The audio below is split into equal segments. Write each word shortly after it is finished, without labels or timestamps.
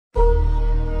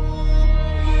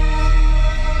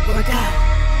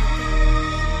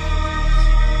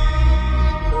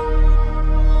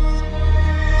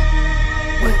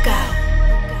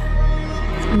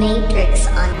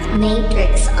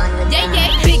Matrix on the yeah,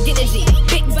 big energy,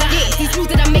 big vibe. Yeah, these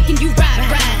moves that I'm making you ride.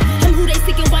 I'm who they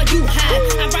seeking while you hide.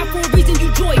 I ride for a reason,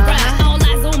 you joyride. All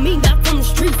eyes on me, not from the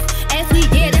streets. Athlete,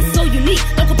 yeah, that's so unique.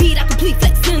 Don't compete, I complete,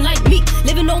 flexing like me.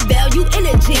 Living on value,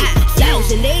 energy.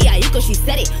 Slouching, she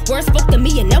said it. Words spoke to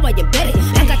me and now I embed it.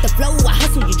 I got the flow, I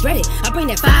hustle, you dread it. I bring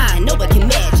that fire, nobody can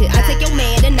match it. I take your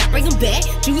man and I bring him back.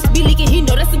 Juice be leaking, he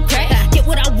know that's some crack. Get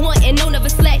what I want and no never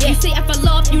slack. You say I fell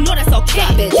off, you know that's okay.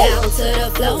 Drop it down to the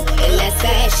flow, and that's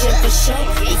fashion for sure.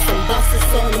 Eat some bosses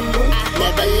on the move,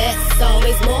 never less,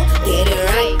 always more. Get it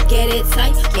right, get it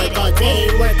tight. Work all day,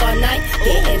 work all night.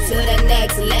 Getting to the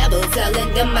next level,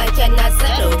 telling them I cannot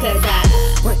settle. Cause I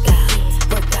work out,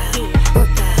 work out,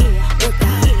 work out, work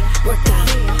out, work out,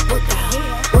 work out,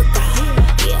 work out,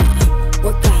 yeah.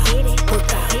 Work out,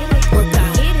 work out, work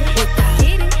out, work out,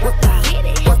 work out,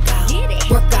 work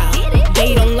out, work out.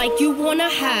 They don't like you on a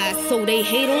high, so they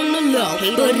hate on the low.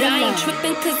 But I ain't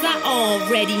tripping cause I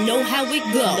already know how it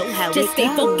go. Just stay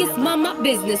focused, mind my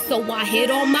business, so I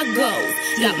hit all my goals.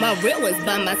 Got my real ones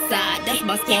by my side, that's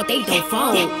my squad, they don't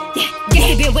fall. Guess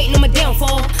they been waiting on my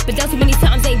downfall, but down too many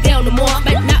times, ain't down no more.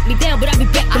 Might knock me down, but I be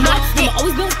back tomorrow. I'ma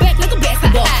always bounce back like a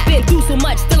basketball. Been through so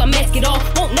much, still I mask it all.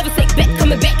 Won't never take back,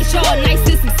 coming back at y'all. Nice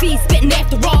as some seeds, spitting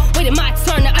after all. Waiting my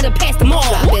turn, I done passed them all.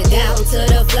 Drop it down to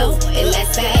the flow, and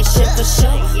that's fashion for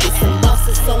sure. Get some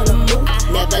bosses on the move,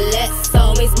 never less,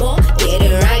 always more. Get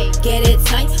it right, get it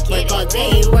tight. Work all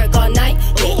day, work all night.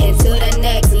 Getting to the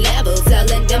next level,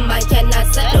 telling them I cannot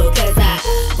settle. Cause I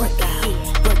work out,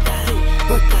 work out,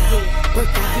 work out,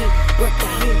 work out, work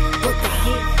out, work out,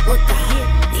 work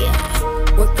out, yeah.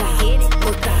 Work out,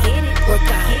 work out, work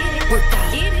out, work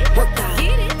out, work out,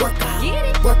 work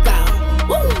out, work out.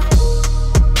 Woo!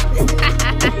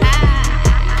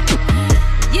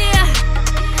 Yeah,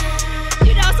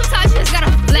 you know, sometimes you just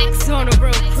gotta flex on them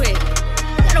real quick.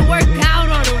 Gotta work out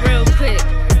on them real quick.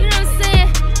 You know what I'm saying?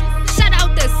 Shout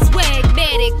out the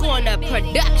Swagmatic on the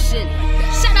production.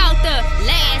 Shout out the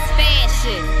Last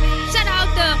Fashion. Shout out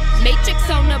the Matrix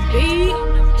on the beat.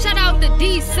 Shout out the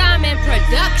D Simon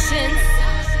Productions.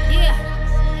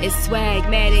 Yeah, it's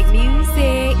Swagmatic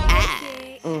music.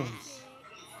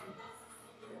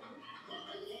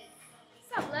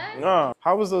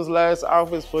 How was those last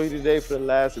outfits for you today for the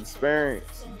last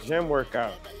experience? Gym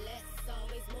workout.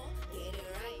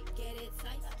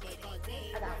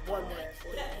 I got one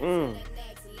more.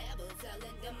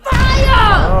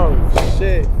 Fire! Oh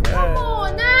shit. Come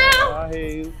on now! I hear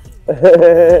you.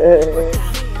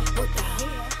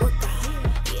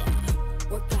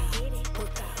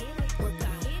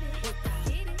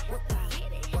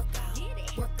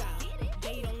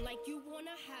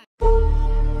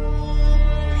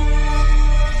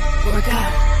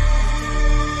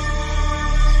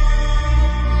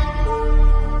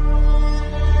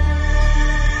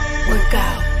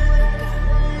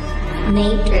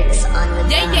 Matrix on the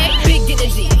yeah, big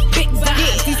energy, big vibe.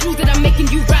 Yeah, these moves that I'm making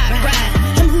you ride.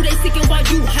 I'm who they seeking while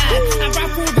you hide. I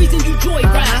ride for a reason, you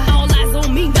joyride. All eyes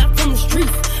on me, not from the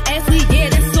streets. Athlete, yeah,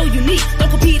 that's so unique. Don't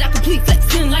compete, I complete,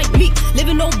 flexing like me.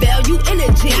 Living no value,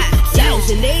 energy.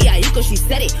 Slouching, she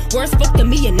said it. Words spoke to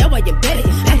me and now I embed it.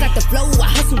 I got the flow, I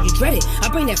hustle, you dread it. I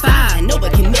bring that fire,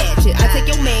 nobody can match it. I take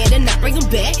your man and I bring him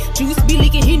back. Juice be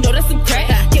leaking, he know that's some crack.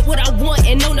 Get what I want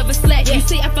and no never slack. You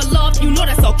say I fell off, you know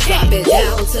that's okay. Drop it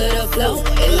down to the flow,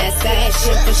 and that's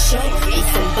fashion for sure. Eat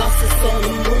some bosses on the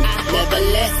move, never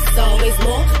less, always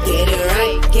more. Get it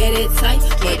right, get it tight.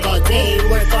 Work all day,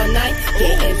 work all night.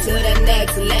 Getting to the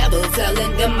next level,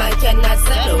 telling them I cannot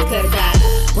settle. Cause I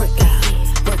work out,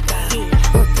 work out,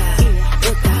 work out,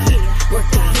 work out,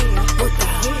 work out, work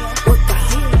out, work out,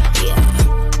 yeah.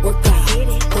 Work out,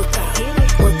 work out,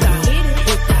 work out, work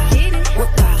out,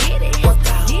 work out, work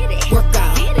out, work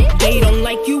out. They don't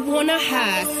like you on a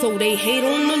high, so they hate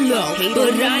on the low.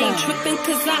 But I ain't tripping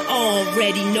cause I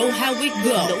already know how it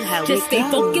go. Just stay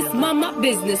focused, mind my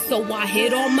business, so I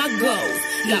hit all my goals.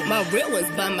 Got my real ones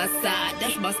by my side,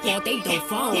 that's my squad, they don't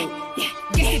fall.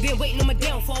 Guess they been waiting on my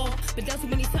downfall, but down too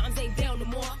many times, ain't down no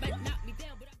more.